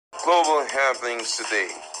Global happenings today.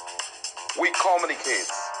 We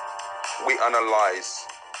communicate. We analyze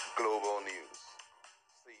global news.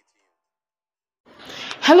 Stay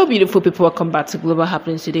tuned. Hello, beautiful people. Welcome back to Global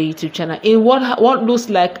Happenings Today YouTube channel. In what looks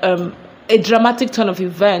like a dramatic turn of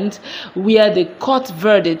events, where the court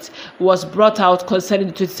verdict was brought out concerning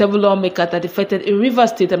the 27 lawmakers that defected in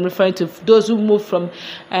Rivers State. I'm referring to those who moved from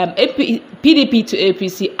PDP to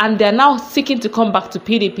APC, and they are now seeking to come back to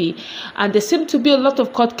PDP. And there seem to be a lot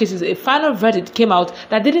of court cases. A final verdict came out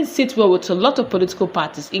that didn't sit well with a lot of political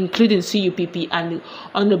parties, including CUPP and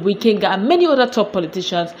Honorable Ikenga and many other top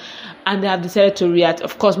politicians. And they have decided to react.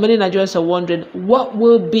 Of course, many Nigerians are wondering what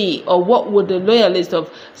will be, or what would the loyalists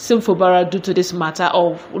of Simfobara do to this matter,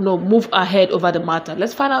 or move ahead over the matter.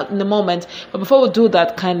 Let's find out in a moment. But before we do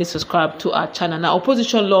that, kindly subscribe to our channel. Now,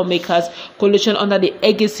 opposition lawmakers coalition under the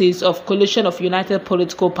aegis of Coalition of United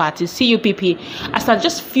Political Parties (CUPP), as at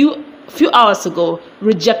just few hours ago,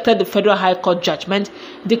 rejected the Federal High Court judgment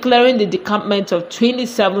declaring the decampment of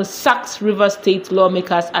 27 sacked Rivers State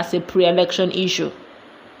lawmakers as a pre-election issue.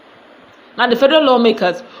 Now, the federal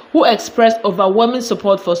lawmakers, who expressed overwhelming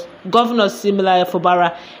support for Governor Siminalayi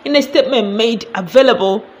Fubara in a statement made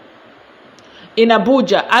available in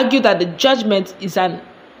Abuja, argued that the judgment is an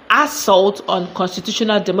assault on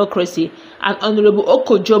constitutional democracy, and Honorable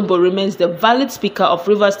Okojumbo remains the valid Speaker of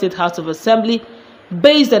Rivers State House of Assembly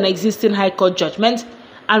based on existing High Court judgments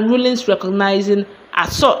and rulings recognizing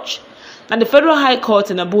as such. And the Federal High Court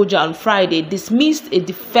in Abuja on Friday dismissed a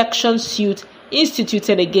defection suit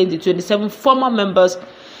instituted against the 27 former members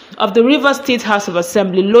of the Rivers State House of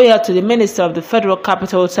Assembly loyal to the Minister of the Federal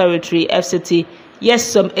Capital Territory (FCT),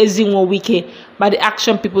 Nyesom Wike, by the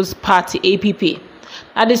Action People's Party (APP).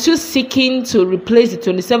 And the suit seeking to replace the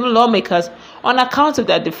 27 lawmakers on account of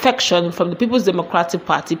their defection from the People's Democratic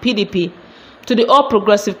Party (PDP) to the All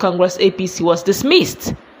Progressive Congress (APC) was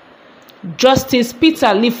dismissed. Justice Peter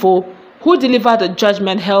Lifu, who delivered the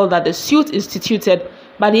judgment, held that the suit instituted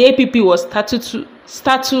by the APP was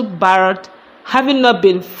statute barred, having not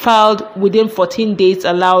been filed within 14 days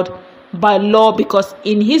allowed by law, because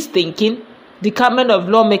in his thinking, the decampment of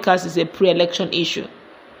lawmakers is a pre-election issue.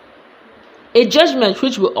 A judgment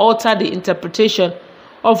which will alter the interpretation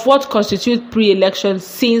of what constitutes pre-election,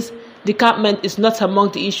 since decampment is not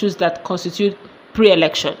among the issues that constitute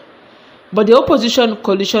pre-election. But the opposition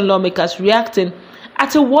coalition lawmakers, reacting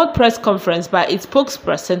at a World Press Conference by its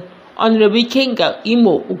spokesperson, Honorable Ikenga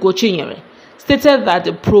stated that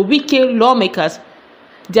the pro-Wike lawmakers,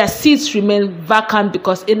 their seats remain vacant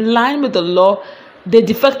because, in line with the law, they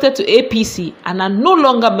defected to APC and are no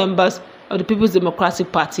longer members of the People's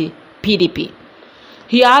Democratic Party (PDP).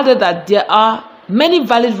 He added that there are many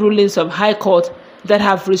valid rulings of High Court that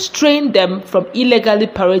have restrained them from illegally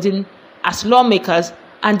parading as lawmakers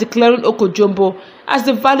and declaring Okojumbo as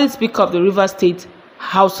the valid Speaker of the Rivers State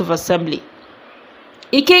House of Assembly.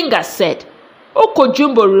 Ikenga said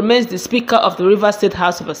Okojumbo remains the Speaker of the Rivers State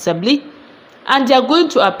House of Assembly, and they are going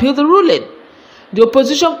to appeal the ruling. The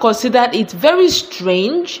opposition considered it very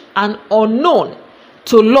strange and unknown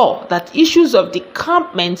to law that issues of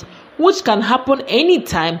decampment, which can happen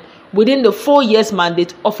anytime within the 4 years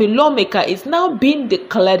mandate of a lawmaker, is now being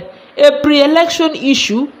declared a pre-election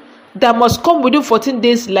issue that must come within 14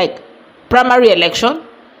 days, like primary election.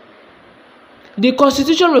 The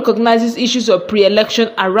Constitution recognizes issues of pre-election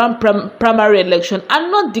around primary election and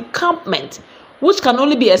not decampment, which can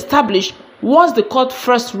only be established once the court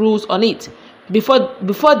first rules on it, before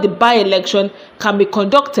the by-election can be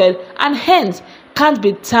conducted, and hence can't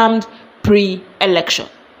be termed pre-election.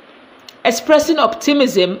 Expressing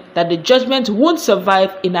optimism that the judgment won't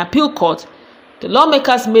survive in appeal court, the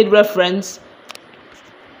lawmakers made reference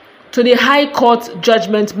to the High Court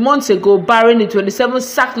judgment months ago barring the 27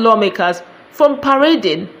 sacked lawmakers from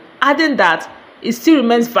parading, adding that it still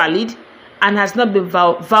remains valid and has not been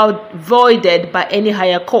voided by any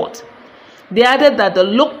higher court. They added that the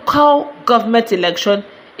local government election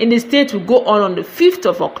in the state will go on the 5th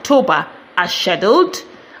of October as scheduled,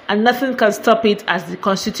 and nothing can stop it, as the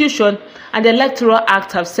Constitution and the Electoral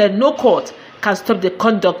Act have said no court can stop the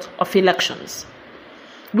conduct of elections.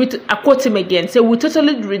 I quote him again, say, "We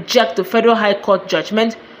totally reject the Federal High Court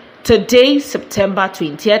judgment today, September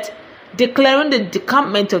 20th, declaring the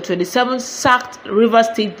decampment of 27 sacked Rivers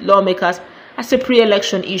State lawmakers as a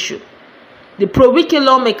pre-election issue. The pro-Wike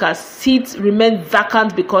lawmakers' seats remain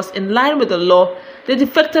vacant because, in line with the law, they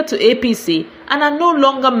defected to APC and are no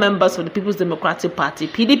longer members of the People's Democratic Party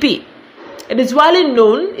 (PDP). It is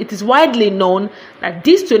widely known that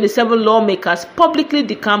these 27 lawmakers publicly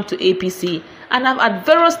decamped to APC and have at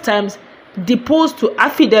various times deposed to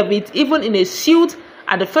affidavit, even in a suit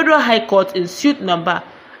at the Federal High Court in suit number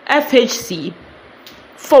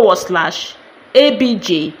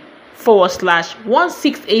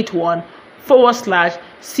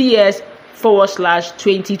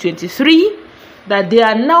that they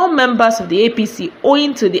are now members of the APC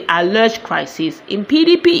owing to the alleged crisis in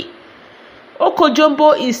PDP.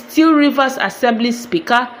 Okojombo is still Rivers Assembly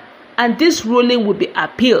Speaker, and this ruling will be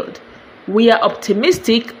appealed. We are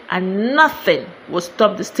optimistic, and nothing will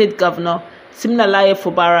stop the state governor, Siminalayi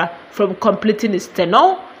Fubara, from completing his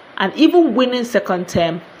tenure and even winning second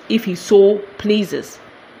term if he so pleases.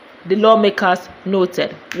 The lawmakers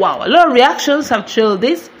noted. Wow, a lot of reactions have trailed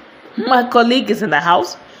this. My colleague is in the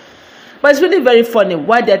house. But it's really very funny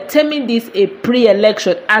why they're terming this a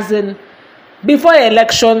pre-election, as in before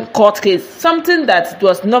election court case, something that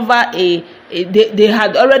was never they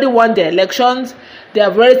had already won the elections. They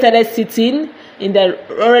have already started sitting in their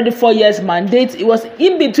already 4 years mandate. It was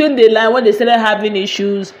in between the line when they started having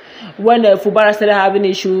issues, when Fubara started having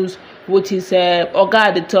issues with his Oga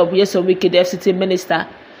at the top, Wike, the FCT minister.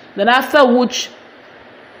 Then after which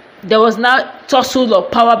there was now tussle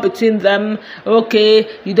of power between them. Okay,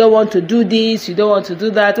 you don't want to do this, you don't want to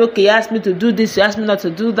do that. Okay, you asked me to do this, you asked me not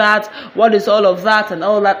to do that. What is all of that and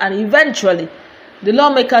all that? And eventually, the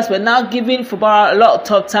lawmakers were now giving Fubara a lot of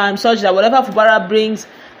tough time, such that whatever Fubara brings,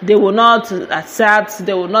 they will not accept,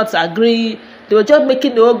 they will not agree. They were just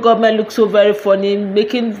making the whole government look so very funny,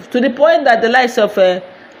 making to the point that the likes of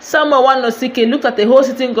Samuel Wanosike looked at the whole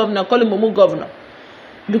sitting governor, calling him Mumu governor,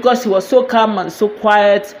 because he was so calm and so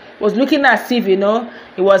quiet. Was looking as if, he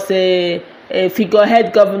was a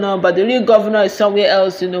figurehead governor, but the real governor is somewhere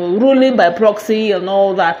else, ruling by proxy and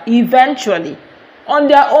all that. Eventually, on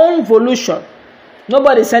their own volition,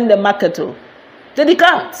 nobody sent them market to. They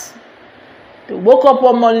can't. They woke up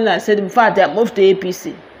one morning and said, in fact, they have moved to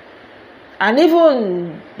APC. And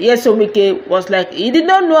even Wike was like, he did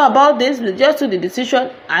not know about this, they just took the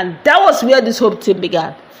decision, and that was where this whole thing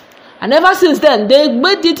began. And ever since then, they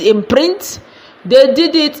made it in print. They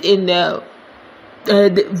did it in the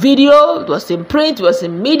video. It was in print. It was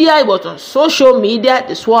in media. It was on social media.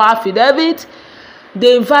 They swore affidavit.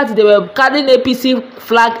 In fact, they were carrying APC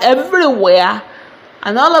flag everywhere.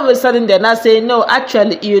 And all of a sudden, they're not saying, no,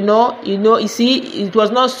 actually, you see, it was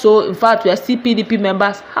not so. In fact, we are still PDP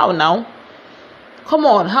members. How now? Come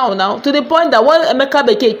on, how now? To the point that when Emeka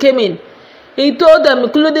Beke came in, he told them,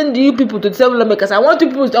 including the people, to tell lawmakers, I want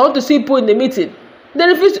to see people in the meeting. They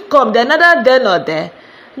refuse to come. They're neither there nor there.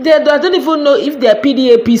 They don't even know if they're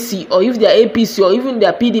PDAPC or if they're APC or even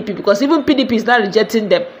they're PDP, because even PDP is not rejecting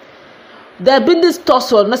them. There have been this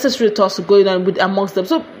tussle, unnecessary tussle going on amongst them.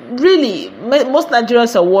 So really, most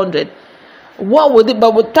Nigerians are wondering, what would it?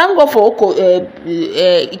 But we thank God for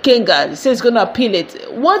Ikenga. He says he's going to appeal it.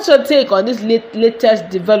 What's your take on this latest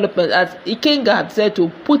development, as Ikenga had said to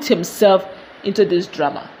put himself into this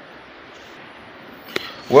drama?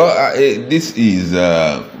 Well, this is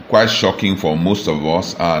quite shocking for most of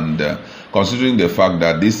us, and considering the fact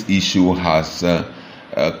that this issue has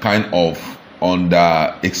kind of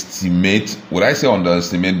underestimate,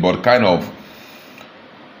 but kind of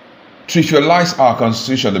trivialize our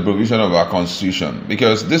constitution, the provision of our constitution,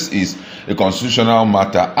 because this is a constitutional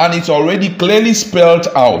matter and it's already clearly spelled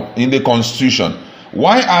out in the constitution.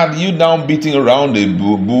 Why are you now beating around the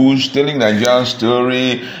bush, telling Nigerian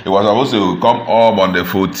story? It was supposed to come up on the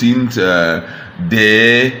 14th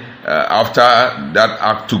day after that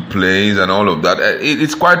act took place and all of that.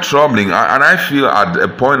 It's quite troubling, and I feel at a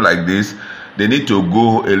point like this, they need to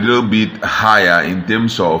go a little bit higher in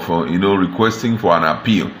terms of requesting for an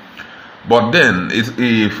appeal. But then,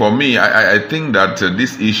 for me, I think that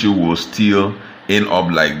this issue will still end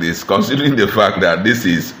up like this, considering the fact that this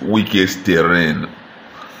is Wike's terrain.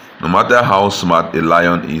 No matter how smart a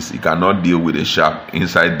lion is, he cannot deal with a shark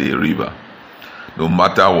inside the river, no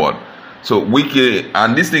matter what. So Wike,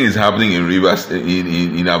 and this thing is happening in rivers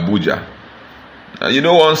in Abuja. You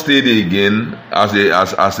don't want to stay there again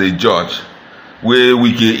as a judge where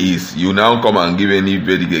Wike is. You now come and give any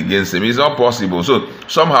verdict against him. It's not possible. So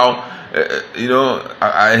somehow,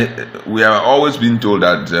 we have always been told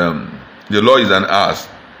that the law is an ass.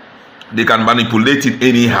 They can manipulate it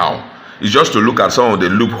anyhow. It's just to look at some of the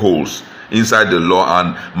loopholes inside the law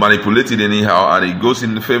and manipulate it anyhow, and it goes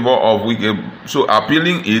in favor of Wike. So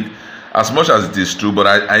appealing it, as much as it is true, but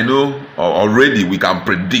I know already we can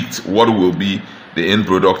predict what will be the end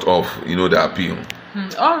product of the appeal.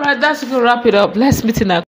 All right, that's going to wrap it up. Let's meet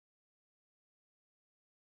in a